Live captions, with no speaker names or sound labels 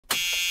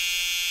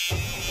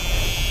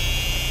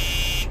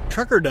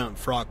Trucker Dump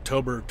for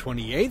October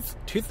 28th,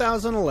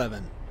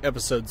 2011,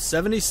 Episode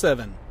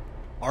 77,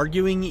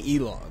 Arguing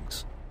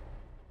E-Logs.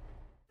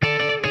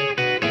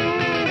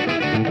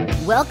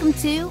 Welcome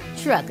to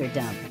Trucker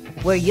Dump,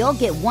 where you'll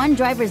get one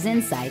driver's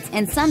insights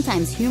and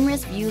sometimes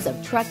humorous views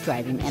of truck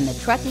driving and the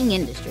trucking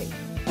industry,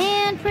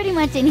 and pretty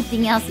much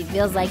anything else he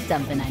feels like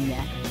dumping on you.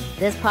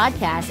 This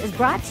podcast is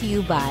brought to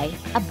you by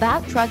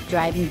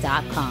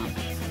AboutTruckDriving.com.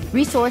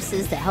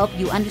 Resources to help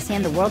you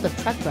understand the world of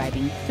truck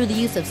driving through the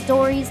use of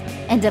stories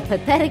and a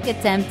pathetic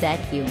attempt at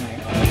humor.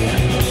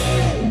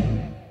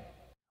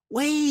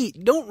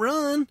 Wait, don't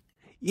run!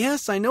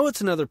 Yes, I know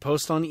it's another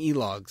post on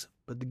E-Logs,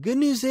 but the good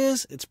news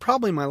is it's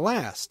probably my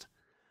last.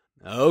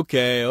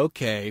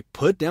 Okay,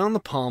 put down the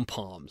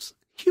pom-poms.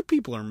 You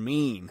people are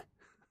mean.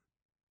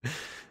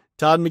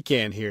 Todd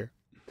McCann here.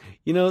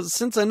 You know,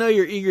 since I know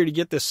you're eager to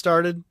get this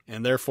started,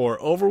 and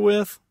therefore over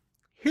with,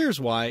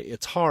 here's why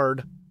it's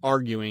hard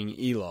arguing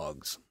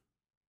E-Logs.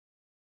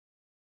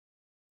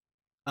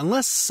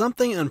 Unless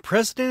something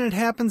unprecedented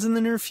happens in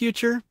the near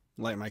future,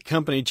 like my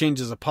company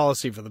changes a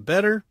policy for the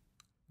better,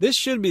 this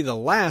should be the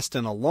last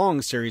in a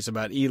long series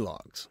about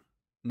E-Logs.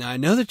 Now I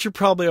know that you're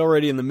probably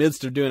already in the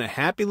midst of doing a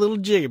happy little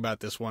jig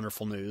about this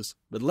wonderful news,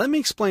 but let me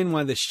explain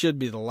why this should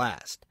be the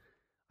last.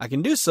 I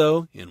can do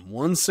so in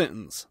one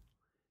sentence.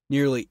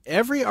 Nearly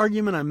every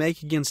argument I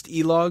make against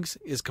E-Logs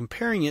is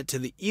comparing it to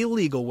the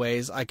illegal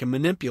ways I can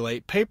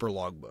manipulate paper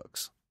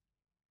logbooks.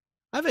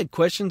 I've had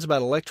questions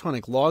about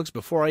electronic logs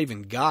before I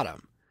even got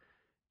them.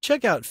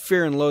 Check out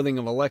Fear and Loathing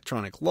of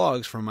Electronic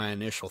Logs for my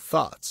initial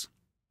thoughts.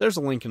 There's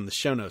a link in the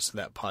show notes to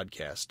that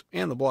podcast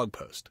and the blog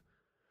post.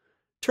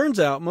 Turns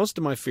out most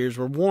of my fears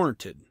were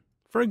warranted.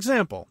 For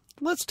example,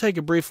 let's take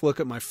a brief look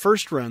at my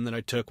first run that I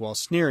took while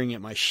sneering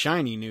at my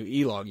shiny new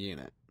E-Log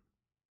unit.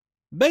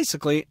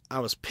 Basically,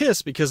 I was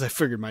pissed because I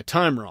figured my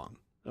time wrong,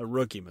 a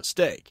rookie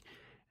mistake,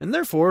 and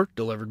therefore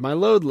delivered my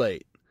load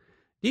late.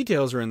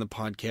 Details are in the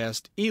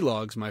podcast,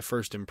 E-Logs My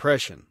First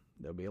Impression.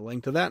 There'll be a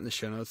link to that in the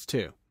show notes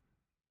too.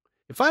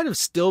 If I'd have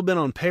still been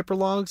on paper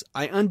logs,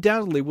 I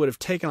undoubtedly would have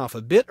taken off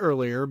a bit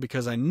earlier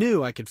because I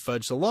knew I could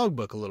fudge the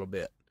logbook a little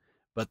bit.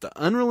 But the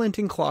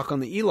unrelenting clock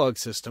on the E-Log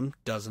system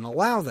doesn't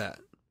allow that.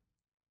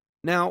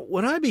 Now,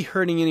 would I be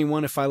hurting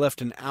anyone if I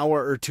left an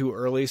hour or two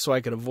early so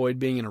I could avoid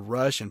being in a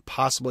rush and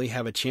possibly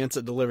have a chance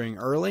at delivering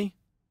early?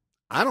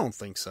 I don't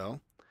think so.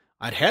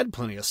 I'd had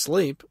plenty of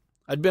sleep.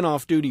 I'd been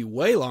off duty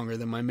way longer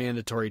than my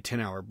mandatory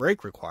 10-hour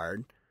break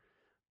required.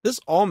 This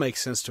all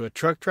makes sense to a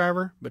truck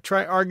driver, but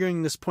try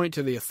arguing this point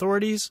to the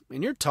authorities,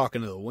 and you're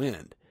talking to the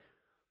wind.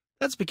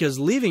 That's because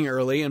leaving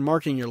early and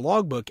marking your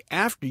logbook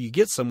after you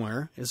get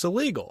somewhere is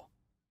illegal.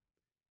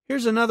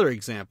 Here's another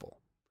example.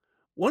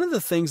 One of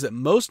the things that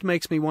most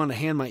makes me want to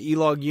hand my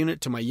E-Log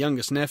unit to my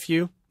youngest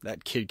nephew,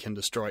 that kid can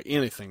destroy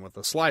anything with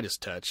the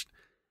slightest touch,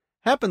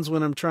 happens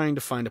when I'm trying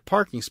to find a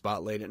parking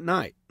spot late at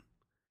night.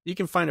 You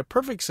can find a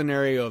perfect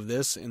scenario of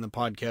this in the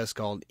podcast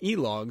called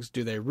E-Logs,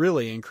 Do They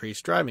Really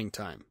Increase Driving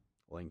Time?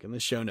 Link in the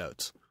show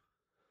notes.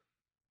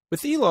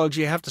 With E-Logs,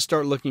 you have to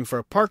start looking for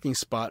a parking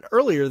spot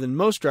earlier than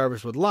most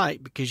drivers would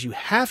like because you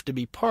have to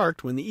be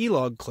parked when the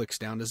E-Log clicks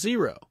down to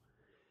 0.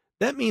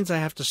 That means I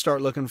have to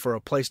start looking for a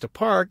place to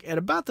park at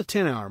about the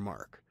 10-hour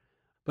mark.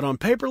 But on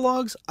paper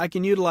logs, I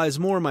can utilize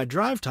more of my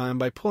drive time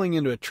by pulling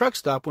into a truck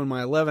stop when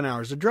my 11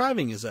 hours of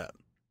driving is up.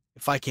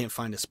 If I can't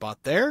find a spot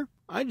there,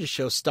 I just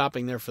show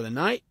stopping there for the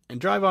night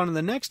and drive on to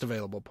the next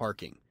available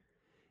parking.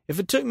 If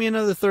it took me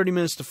another 30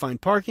 minutes to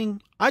find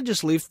parking, I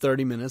just leave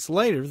 30 minutes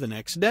later the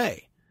next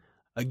day.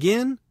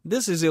 Again,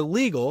 this is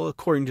illegal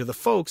according to the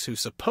folks who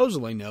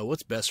supposedly know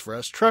what's best for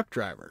us truck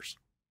drivers.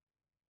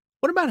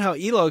 What about how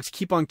E-Logs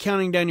keep on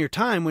counting down your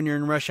time when you're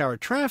in rush hour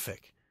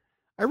traffic?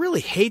 I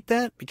really hate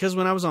that because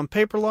when I was on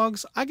paper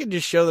logs, I could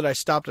just show that I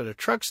stopped at a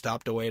truck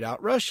stop to wait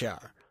out rush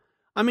hour.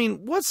 I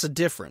mean, what's the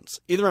difference?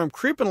 Either I'm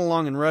creeping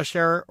along in rush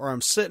hour or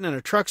I'm sitting in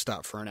a truck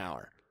stop for an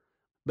hour.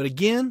 But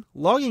again,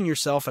 logging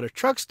yourself at a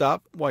truck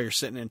stop while you're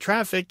sitting in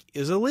traffic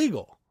is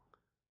illegal.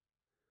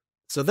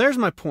 So there's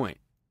my point.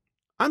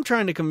 I'm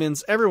trying to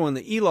convince everyone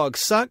that E-Logs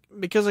suck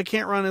because I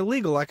can't run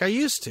illegal like I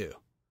used to,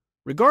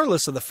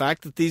 regardless of the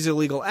fact that these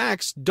illegal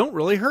acts don't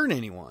really hurt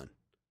anyone.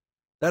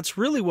 That's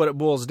really what it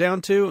boils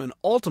down to, and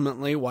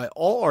ultimately why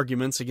all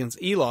arguments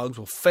against E-Logs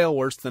will fail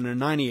worse than a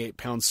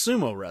 98-pound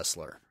sumo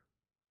wrestler.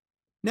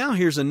 Now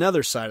here's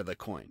another side of the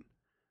coin.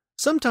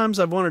 Sometimes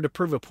I've wanted to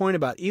prove a point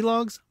about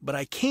E-Logs, but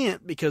I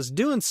can't because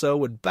doing so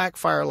would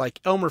backfire like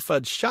Elmer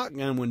Fudd's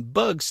shotgun when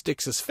Bug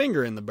sticks his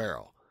finger in the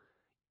barrel.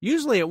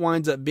 Usually it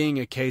winds up being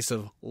a case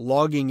of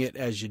logging it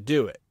as you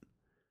do it.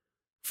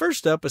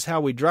 First up is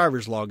how we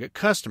drivers log at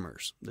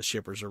customers, the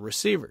shippers or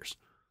receivers.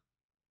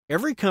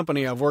 Every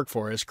company I've worked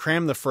for has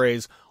crammed the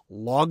phrase,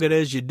 log it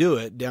as you do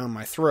it, down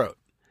my throat.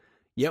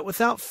 Yet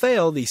without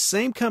fail, these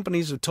same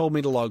companies have told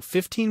me to log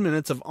 15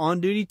 minutes of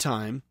on-duty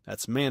time,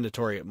 that's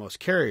mandatory at most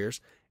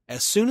carriers,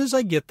 as soon as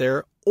I get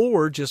there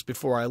or just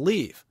before I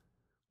leave.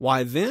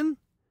 Why then?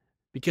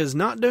 Because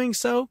not doing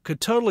so could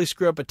totally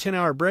screw up a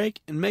 10-hour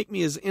break and make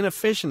me as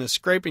inefficient as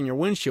scraping your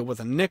windshield with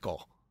a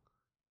nickel.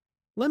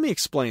 Let me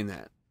explain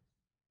that.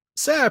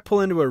 Say I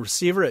pull into a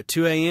receiver at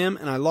 2 a.m.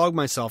 and I log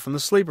myself in the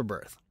sleeper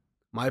berth.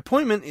 My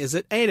appointment is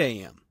at 8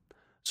 a.m.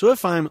 So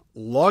if I'm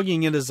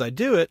logging it as I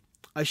do it,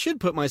 I should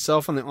put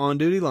myself on the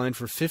on-duty line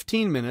for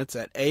 15 minutes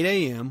at 8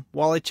 a.m.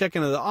 while I check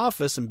into the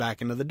office and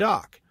back into the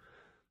dock.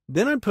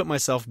 Then I'd put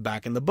myself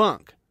back in the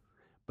bunk.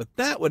 But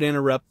that would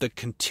interrupt the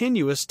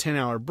continuous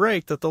 10-hour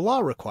break that the law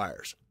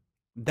requires.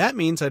 That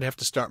means I'd have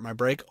to start my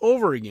break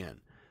over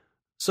again.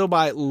 So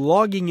by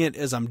logging it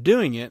as I'm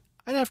doing it,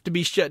 I'd have to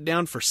be shut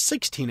down for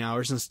 16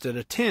 hours instead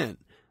of 10.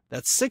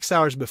 That's 6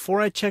 hours before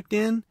I checked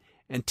in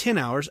and 10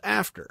 hours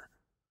after.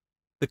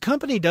 The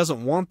company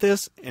doesn't want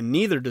this, and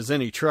neither does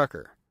any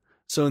trucker.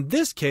 So in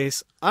this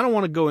case, I don't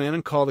want to go in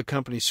and call the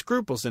company's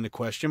scruples into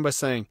question by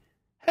saying,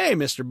 "Hey,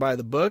 Mr. By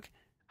the Book,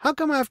 how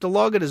come I have to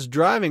log it as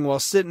driving while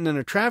sitting in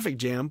a traffic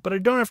jam, but I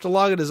don't have to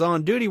log it as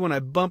on duty when I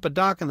bump a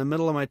dock in the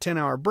middle of my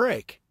 10-hour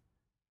break?"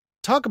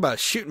 Talk about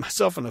shooting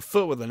myself in the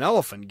foot with an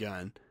elephant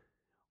gun.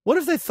 What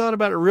if they thought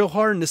about it real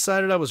hard and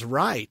decided I was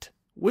right?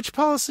 Which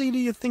policy do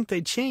you think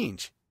they'd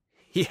change?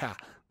 Yeah,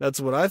 that's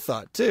what I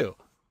thought too.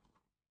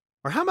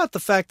 Or how about the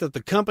fact that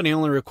the company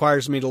only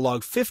requires me to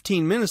log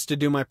 15 minutes to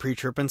do my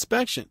pre-trip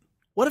inspection?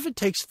 What if it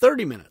takes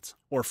 30 minutes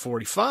or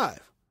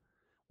 45?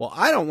 Well,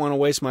 I don't want to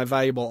waste my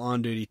valuable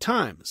on-duty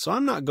time, so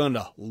I'm not going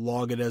to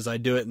log it as I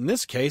do it in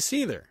this case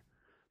either.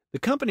 The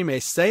company may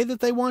say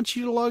that they want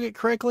you to log it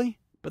correctly,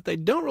 but they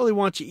don't really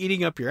want you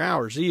eating up your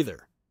hours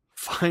either.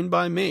 Fine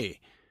by me.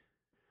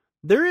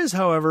 There is,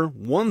 however,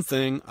 one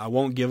thing I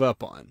won't give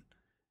up on.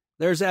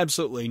 There's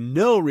absolutely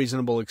no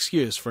reasonable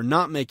excuse for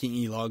not making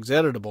e-logs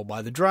editable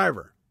by the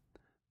driver.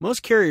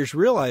 Most carriers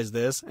realize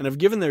this and have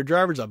given their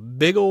drivers a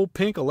big old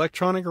pink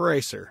electronic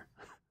eraser.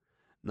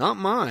 Not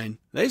mine.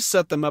 They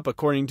set them up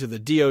according to the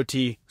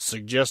DOT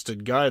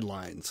suggested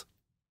guidelines.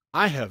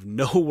 I have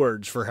no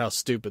words for how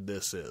stupid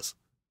this is.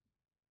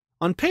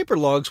 On paper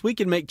logs, we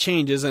can make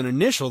changes and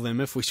initial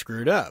them if we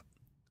screwed up.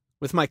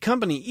 With my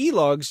company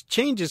e-logs,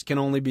 changes can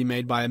only be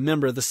made by a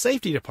member of the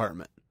safety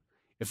department.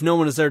 If no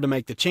one is there to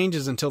make the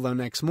changes until the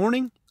next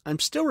morning, I'm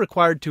still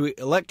required to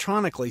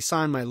electronically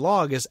sign my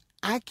log as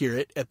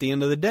accurate at the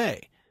end of the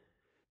day.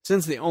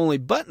 Since the only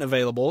button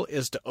available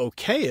is to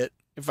OK it,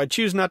 if I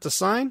choose not to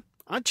sign,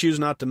 I choose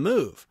not to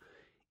move.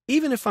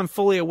 Even if I'm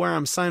fully aware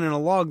I'm signing a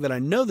log that I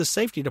know the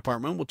safety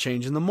department will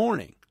change in the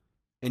morning.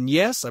 And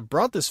yes, I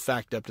brought this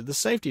fact up to the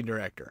safety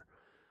director.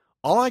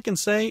 All I can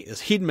say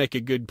is he'd make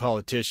a good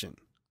politician.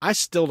 I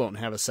still don't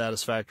have a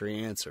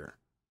satisfactory answer.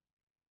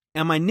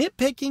 Am I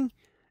nitpicking?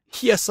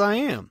 Yes, I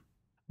am.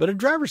 But a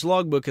driver's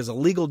logbook is a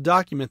legal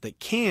document that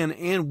can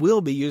and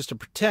will be used to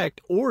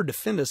protect or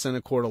defend us in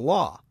a court of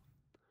law.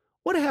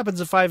 What happens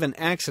if I have an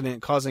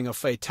accident causing a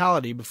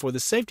fatality before the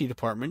safety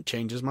department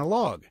changes my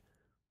log?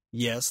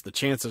 Yes, the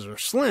chances are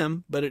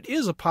slim, but it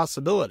is a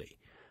possibility.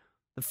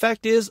 The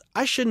fact is,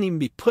 I shouldn't even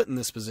be put in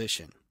this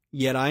position,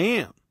 yet I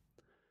am.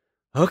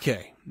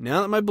 Okay,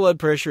 now that my blood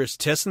pressure is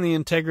testing the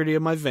integrity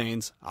of my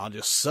veins, I'll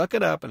just suck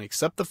it up and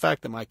accept the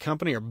fact that my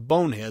company are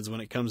boneheads when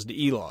it comes to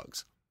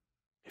e-logs.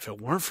 If it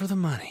weren't for the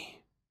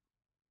money.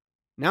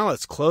 Now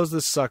let's close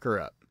this sucker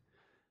up.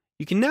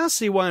 You can now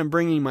see why I'm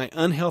bringing my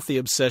unhealthy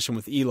obsession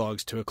with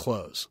e-logs to a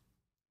close.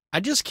 I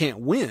just can't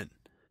win.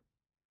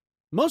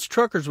 Most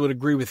truckers would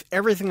agree with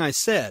everything I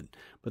said,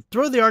 but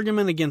throw the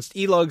argument against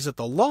e-logs at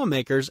the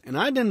lawmakers and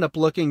I'd end up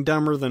looking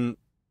dumber than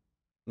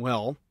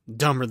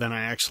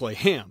I actually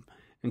am.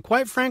 And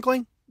quite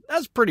frankly,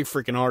 that's pretty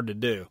freaking hard to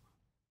do.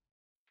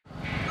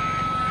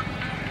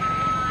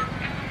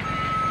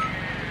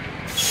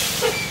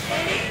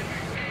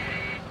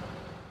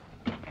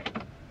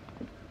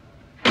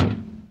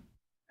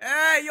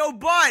 Hey, yo,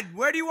 bud,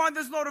 where do you want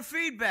this load of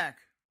feedback?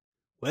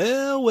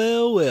 Well,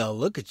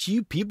 look at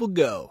you people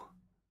go.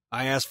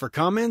 I asked for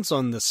comments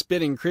on the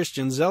spitting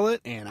Christian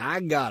zealot, and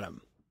I got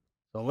 'em.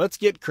 So let's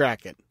get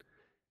cracking.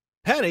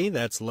 Patty,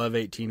 that's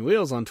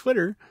Love18Wheels on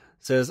Twitter,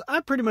 says,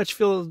 I pretty much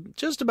feel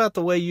just about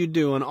the way you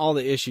do on all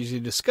the issues you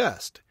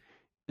discussed.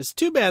 It's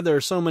too bad there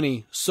are so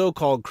many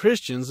so-called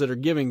Christians that are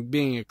giving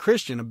being a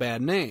Christian a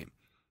bad name.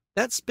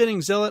 That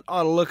spitting zealot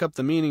ought to look up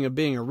the meaning of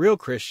being a real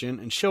Christian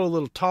and show a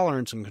little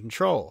tolerance and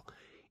control.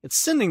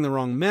 It's sending the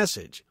wrong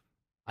message.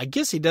 I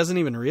guess he doesn't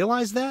even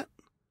realize that?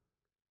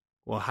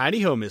 Well,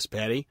 hidey-ho, Miss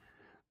Patty.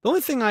 The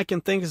only thing I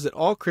can think is that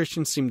all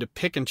Christians seem to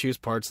pick and choose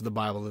parts of the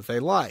Bible that they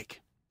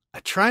like. I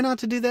try not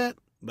to do that,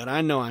 but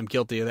I know I'm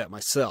guilty of that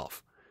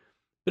myself.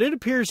 But it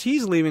appears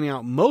he's leaving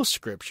out most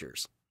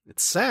scriptures.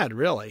 It's sad,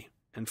 really,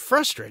 and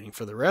frustrating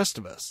for the rest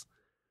of us.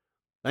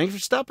 Thanks for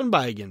stopping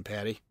by again,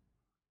 Patty.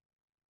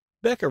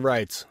 Becca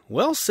writes,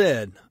 well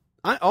said.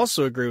 I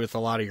also agree with a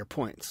lot of your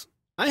points.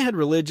 I had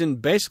religion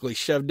basically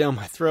shoved down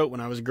my throat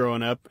when I was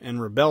growing up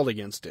and rebelled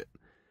against it.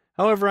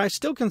 However, I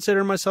still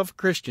consider myself a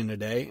Christian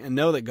today and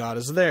know that God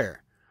is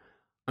there.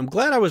 I'm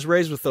glad I was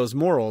raised with those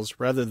morals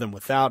rather than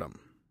without them.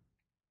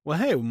 Well,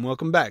 hey,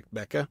 welcome back,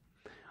 Becca.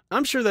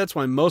 I'm sure that's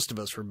why most of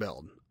us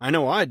rebelled. I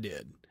know I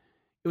did.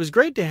 It was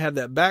great to have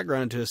that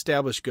background to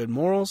establish good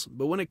morals,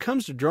 but when it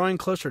comes to drawing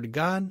closer to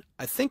God,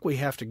 I think we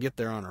have to get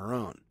there on our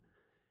own.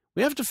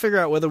 We have to figure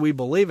out whether we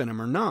believe in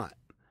Him or not.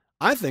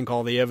 I think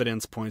all the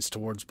evidence points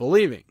towards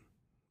believing.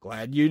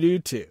 Glad you do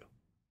too.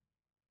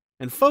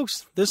 And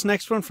folks, this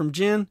next one from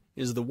Jen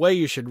is the way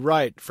you should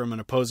write from an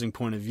opposing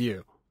point of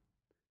view.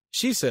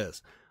 She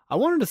says, I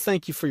wanted to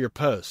thank you for your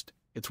post.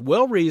 It's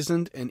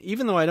well-reasoned, and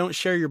even though I don't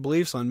share your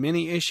beliefs on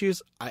many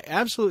issues, I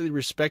absolutely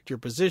respect your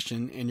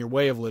position and your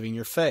way of living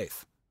your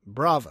faith.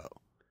 Bravo.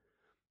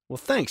 Well,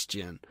 thanks,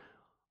 Jen.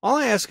 All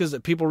I ask is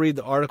that people read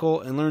the article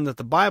and learn that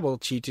the Bible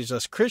teaches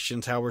us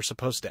Christians how we're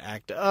supposed to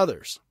act to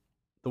others.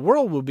 The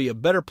world would be a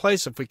better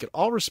place if we could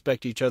all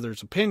respect each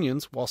other's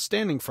opinions while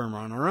standing firm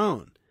on our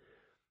own.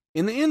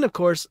 In the end, of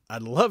course,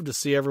 I'd love to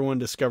see everyone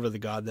discover the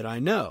God that I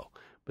know,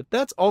 but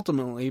that's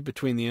ultimately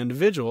between the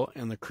individual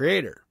and the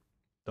Creator.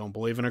 Don't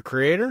believe in a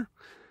Creator?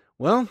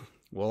 Well,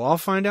 we'll all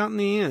find out in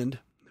the end.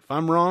 If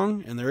I'm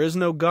wrong and there is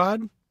no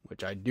God,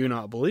 which I do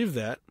not believe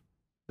that,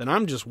 then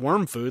I'm just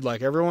worm food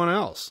like everyone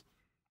else.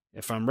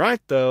 If I'm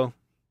right, though,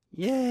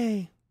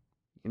 yay.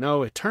 You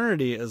know,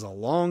 eternity is a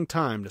long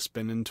time to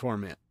spend in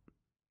torment.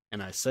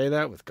 And I say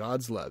that with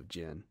God's love,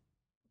 Jen.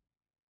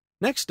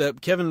 Next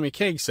up, Kevin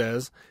McCaig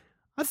says,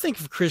 I think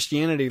of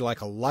Christianity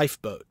like a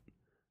lifeboat.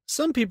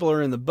 Some people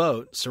are in the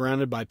boat,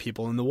 surrounded by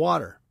people in the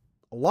water.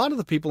 A lot of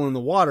the people in the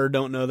water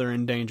don't know they're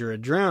in danger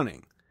of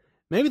drowning.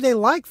 Maybe they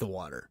like the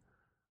water.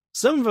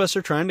 Some of us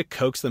are trying to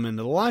coax them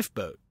into the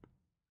lifeboat.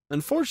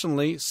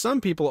 Unfortunately,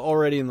 some people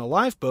already in the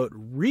lifeboat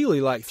really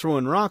like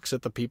throwing rocks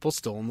at the people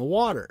still in the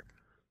water.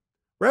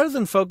 Rather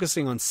than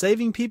focusing on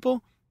saving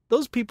people,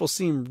 those people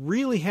seem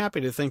really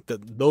happy to think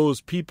that those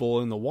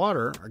people in the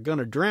water are going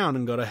to drown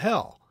and go to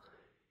hell.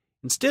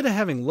 Instead of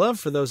having love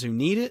for those who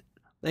need it,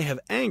 they have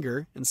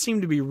anger and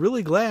seem to be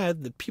really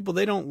glad that people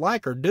they don't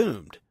like are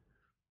doomed.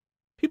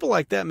 People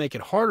like that make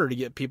it harder to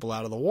get people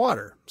out of the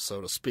water,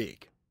 so to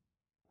speak.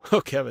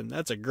 Oh, Kevin,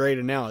 that's a great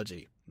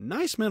analogy.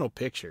 Nice mental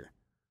picture.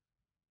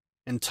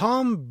 And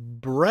Tom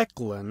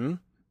Brecklin,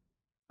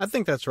 I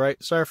think that's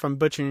right. Sorry if I'm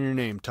butchering your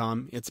name,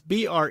 Tom. It's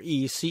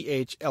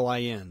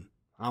Brechlin.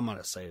 I'm going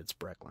to say it's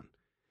Brecklin.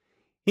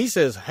 He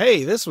says,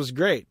 hey, this was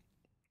great.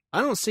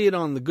 I don't see it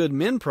on the Good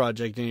Men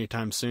Project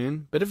anytime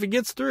soon, but if it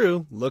gets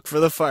through, look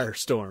for the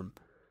firestorm.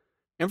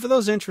 And for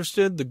those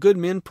interested, the Good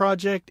Men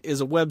Project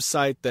is a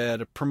website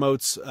that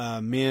promotes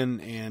men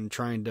and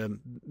trying to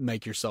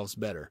make yourselves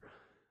better.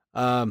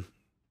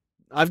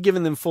 I've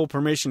given them full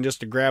permission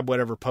just to grab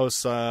whatever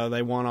posts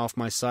they want off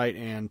my site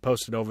and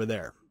post it over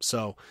there.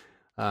 So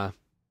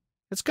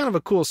it's kind of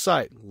a cool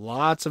site.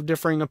 Lots of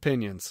differing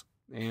opinions.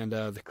 And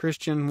the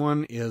Christian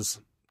one is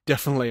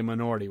definitely a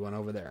minority one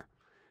over there.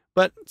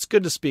 But it's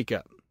good to speak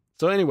up.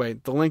 So anyway,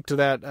 the link to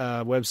that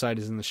website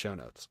is in the show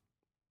notes.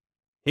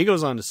 He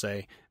goes on to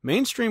say,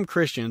 mainstream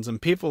Christians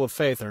and people of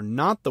faith are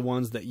not the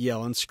ones that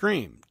yell and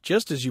scream,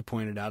 just as you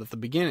pointed out at the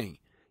beginning.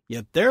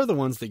 Yet they're the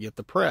ones that get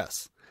the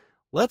press.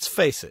 Let's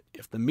face it,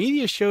 if the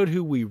media showed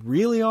who we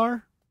really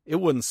are, it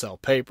wouldn't sell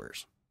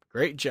papers.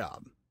 Great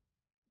job.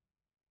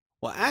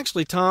 Well,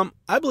 actually, Tom,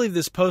 I believe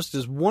this post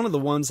is one of the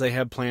ones they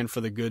have planned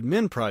for the Good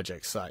Men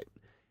Project site.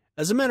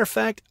 As a matter of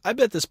fact, I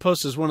bet this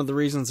post is one of the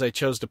reasons they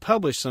chose to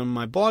publish some of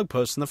my blog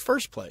posts in the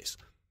first place.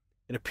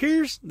 It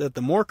appears that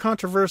the more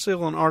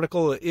controversial an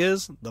article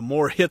is, the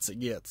more hits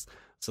it gets.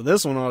 So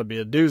this one ought to be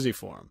a doozy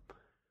for them.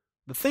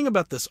 The thing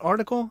about this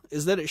article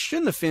is that it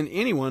shouldn't offend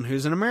anyone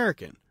who's an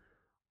American.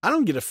 I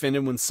don't get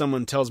offended when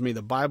someone tells me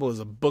the Bible is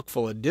a book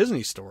full of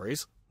Disney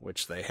stories,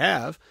 which they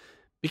have,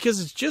 because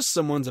it's just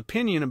someone's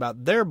opinion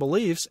about their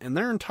beliefs and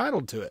they're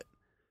entitled to it.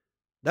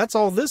 That's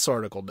all this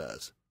article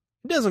does.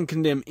 It doesn't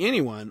condemn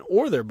anyone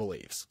or their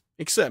beliefs,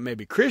 except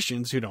maybe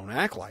Christians who don't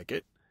act like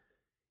it.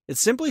 It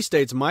simply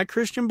states my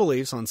Christian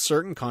beliefs on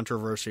certain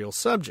controversial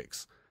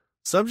subjects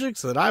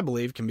that I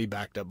believe can be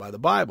backed up by the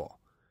Bible.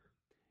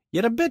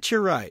 Yet I bet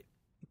you're right.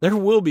 There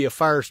will be a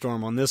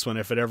firestorm on this one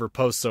if it ever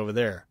posts over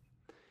there.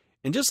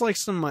 And just like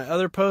some of my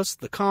other posts,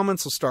 the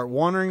comments will start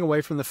wandering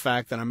away from the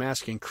fact that I'm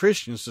asking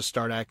Christians to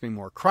start acting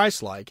more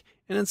Christ-like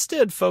and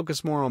instead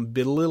focus more on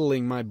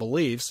belittling my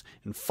beliefs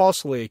and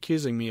falsely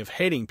accusing me of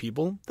hating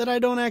people that I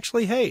don't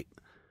actually hate.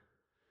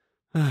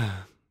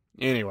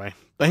 Anyway,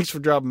 thanks for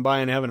dropping by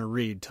and having a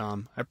read,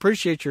 Tom. I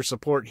appreciate your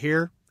support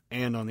here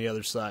and on the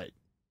other side.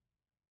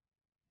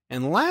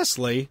 And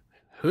lastly,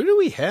 who do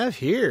we have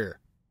here?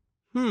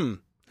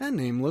 That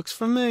name looks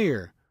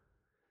familiar.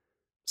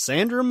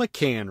 Sandra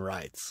McCann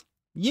writes,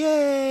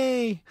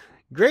 yay!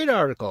 Great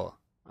article.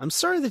 I'm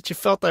sorry that you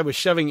felt I was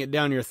shoving it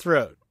down your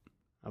throat.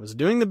 I was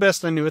doing the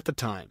best I knew at the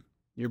time.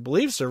 Your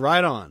beliefs are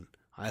right on.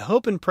 I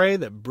hope and pray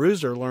that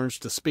Bruiser learns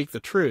to speak the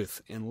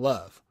truth in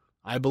love.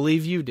 I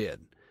believe you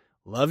did.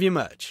 Love you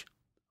much.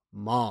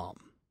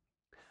 Mom.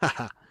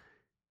 Haha.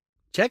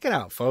 Check it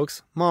out,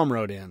 folks. Mom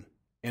wrote in.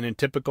 And in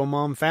typical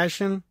mom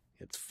fashion,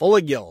 it's full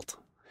of guilt.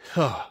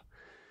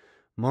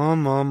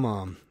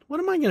 Mom. What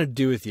am I going to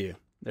do with you?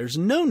 There's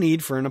no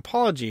need for an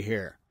apology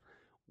here.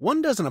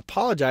 One doesn't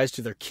apologize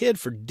to their kid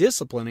for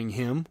disciplining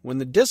him when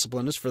the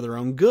discipline is for their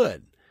own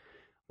good.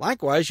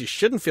 Likewise, you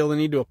shouldn't feel the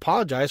need to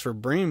apologize for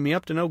bringing me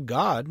up to know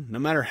God, no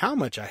matter how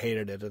much I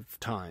hated it at the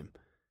time.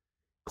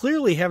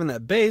 Clearly, having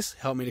that base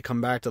helped me to come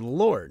back to the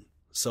Lord.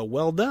 So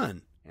well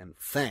done. and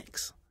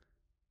thanks.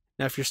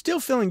 Now, if you're still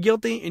feeling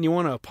guilty and you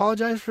want to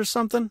apologize for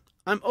something,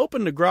 I'm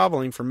open to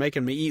groveling for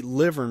making me eat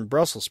liver and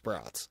Brussels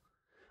sprouts.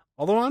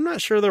 Although I'm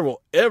not sure there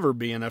will ever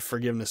be enough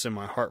forgiveness in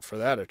my heart for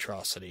that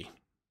atrocity.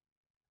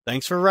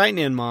 Thanks for writing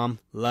in, Mom.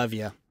 Love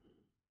ya.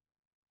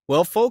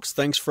 Well, folks,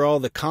 thanks for all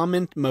the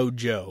comment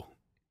mojo.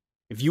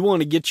 If you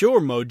want to get your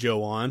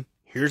mojo on,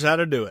 here's how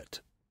to do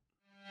it.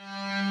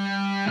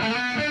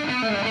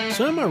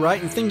 So am I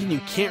right in thinking you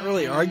can't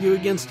really argue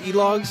against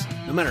e-logs,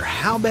 no matter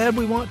how bad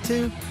we want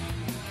to?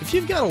 If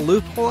you've got a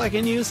loophole I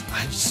can use,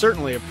 I'd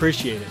certainly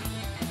appreciate it.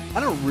 I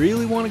don't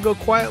really want to go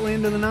quietly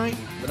into the night,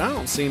 but I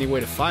don't see any way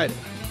to fight it.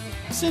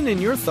 Send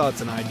in your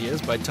thoughts and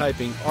ideas by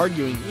typing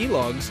Arguing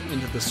E-Logs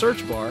into the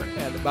search bar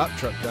at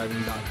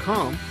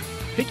abouttruckdriving.com,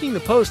 picking the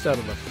post out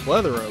of the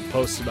plethora of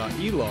posts about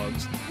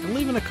e-logs, and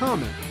leaving a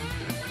comment.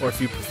 Or if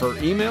you prefer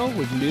email,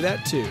 we can do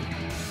that too.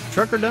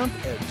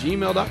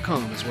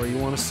 truckerdump@gmail.com is where you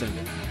want to send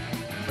it.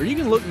 Or you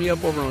can look me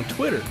up over on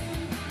Twitter.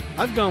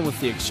 I've gone with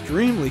the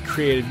extremely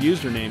creative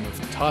username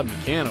of Todd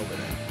McCann over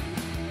there.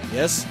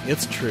 Yes,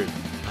 it's true.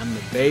 I'm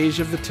the beige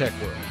of the tech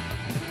world.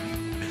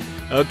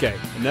 Okay,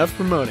 enough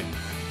promoting.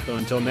 So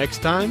until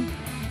next time,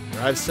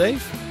 drive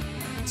safe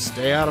and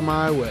stay out of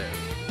my way.